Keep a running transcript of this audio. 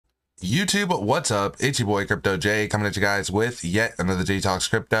YouTube, what's up? It's your boy Crypto J coming at you guys with yet another J Talks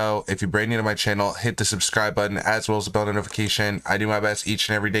Crypto. If you're brand new to my channel, hit the subscribe button as well as the bell notification. I do my best each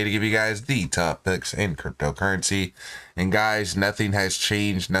and every day to give you guys the top picks in cryptocurrency. And guys, nothing has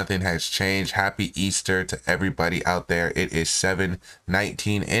changed. Nothing has changed. Happy Easter to everybody out there. It is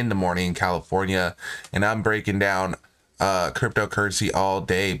 7:19 in the morning in California, and I'm breaking down cryptocurrency all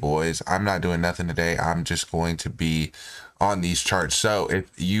day, boys. I'm not doing nothing today. I'm just going to be on these charts. So if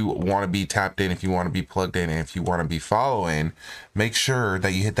you want to be tapped in, if you want to be plugged in, and if you want to be following, make sure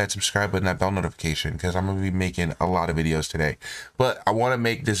that you hit that subscribe button, that bell notification, because I'm going to be making a lot of videos today. But I want to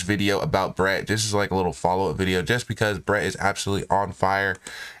make this video about Brett. This is like a little follow-up video just because Brett is absolutely on fire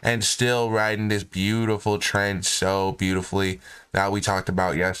and still riding this beautiful trend so beautifully that we talked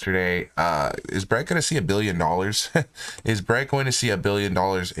about yesterday. Is Brett going to see $1 billion? Is Brett going to see $1 billion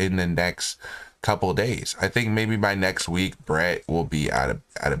in the next couple days? I think maybe by next week Brett will be at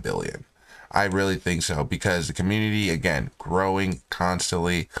a billion. I really think so, because the community, again, growing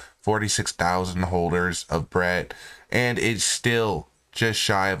constantly. 46,000 holders of Brett, and it's still just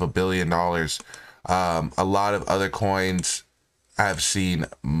shy of $1 billion. A lot of other coins have seen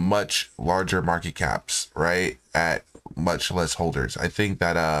much larger market caps, right, at much less holders. I think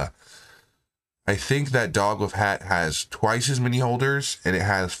that Dog with Hat has twice as many holders and it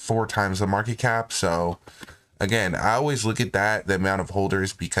has 4 times the market cap. So again, I always look at the amount of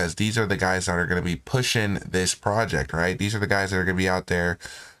holders, because these are the guys that are going to be pushing this project, right? These are the guys that are going to be out there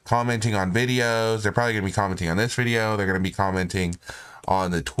commenting on videos. They're probably going to be commenting on this video. They're going to be commenting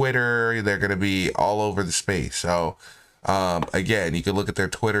on the Twitter. They're going to be all over the space. So again, you can look at their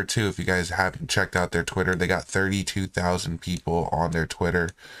Twitter too. If you guys haven't checked out their Twitter, they got 32,000 people on their Twitter.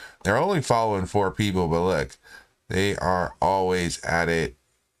 They're only following 4 people, but look, they are always at it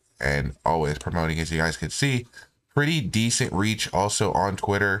and always promoting, as you guys can see. Pretty decent reach also on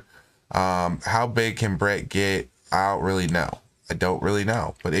Twitter. How big can Brett get? I don't really know. I don't really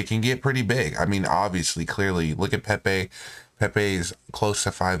know, but it can get pretty big. I mean, obviously, clearly, look at Pepe. Pepe is close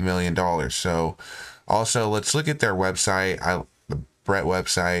to $5 million. So also, let's look at their website. The Brett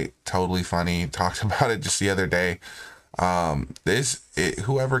website, totally funny. Talked about it just the other day.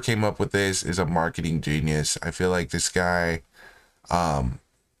 Whoever came up with this is a marketing genius. I feel like this guy,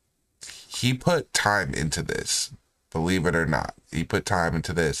 he put time into this, believe it or not. He put time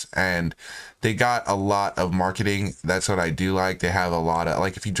into this, and they got a lot of marketing. That's what I do like. They have a lot of,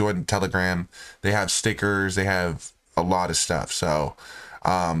 like, if you join Telegram, they have stickers, they have a lot of stuff. So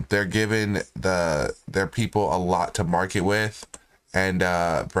they're giving their people a lot to market with, and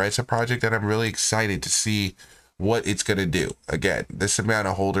Brett's a project that I'm really excited to see what it's going to do. Again, this amount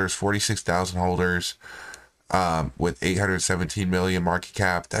of holders, 46,000 holders, with 817 million market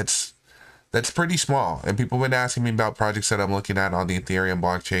cap, that's pretty small. And people have been asking me about projects that I'm looking at on the Ethereum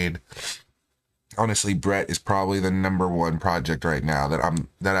blockchain. Honestly, Brett is probably the #1 project right now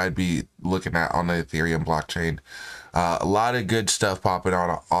that I'd be looking at on the Ethereum blockchain. A lot of good stuff popping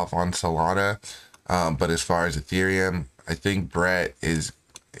off on Solana, but as far as Ethereum, I think Brett is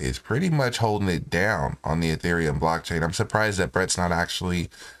pretty much holding it down on the Ethereum blockchain. I'm surprised that Brett's not actually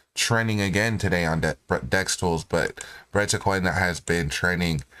trending again today on Dex Tools, but Brett's a coin that has been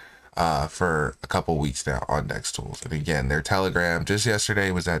trending for a couple weeks now on Dex Tools. And again, their Telegram just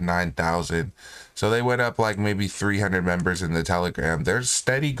yesterday was at 9,000. So they went up like maybe 300 members in the Telegram. They're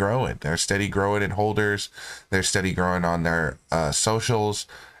steady growing. They're steady growing in holders. They're steady growing on their socials,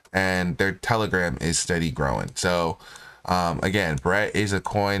 and their Telegram is steady growing. So again, Brett is a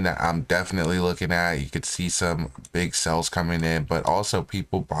coin that I'm definitely looking at. You could see some big sells coming in, but also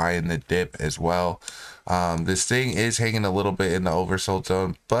people buying the dip as well. This thing is hanging a little bit in the oversold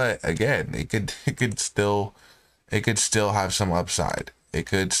zone, but again, it could still have some upside. It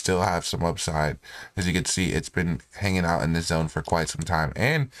could still have some upside. As you can see, it's been hanging out in this zone for quite some time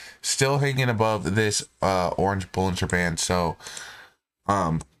and still hanging above this orange Bollinger Band. So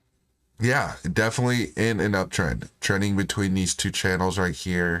yeah, definitely in an uptrend, trending between these 2 channels right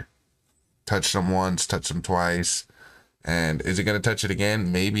here. Touch them once, touch them twice. And is it going to touch it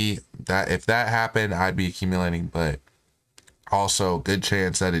again? Maybe. If that happened, I'd be accumulating, but also good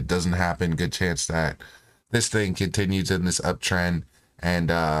chance that it doesn't happen. Good chance that this thing continues in this uptrend,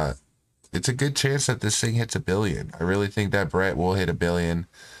 and it's a good chance that this thing hits $1 billion. I really think that Brett will hit $1 billion.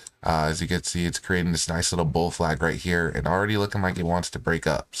 As you can see, it's creating this nice little bull flag right here and already looking like it wants to break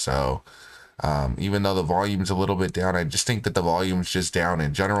up. So even though the volume's a little bit down, I just think that the volume's just down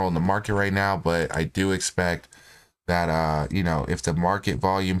in general in the market right now. But I do expect that, if the market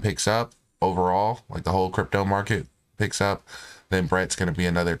volume picks up overall, like the whole crypto market picks up, then Brett's going to be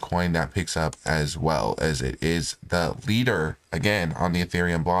another coin that picks up, as well as it is the leader again on the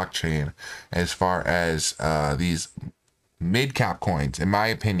Ethereum blockchain as far as these mid-cap coins, in my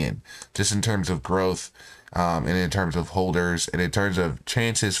opinion, just in terms of growth, and in terms of holders, and in terms of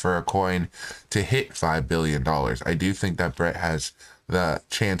chances for a coin to hit $5 billion. I do think that Brett has the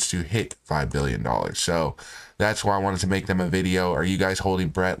chance to hit $5 billion. So that's why I wanted to make them a video. Are you guys holding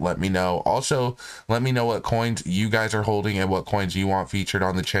Brett? Let me know. Also, let me know what coins you guys are holding and what coins you want featured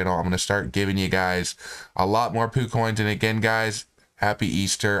on the channel. I'm going to start giving you guys a lot more poo coins. And again, guys, happy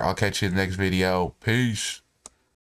Easter. I'll catch you in the next video. Peace.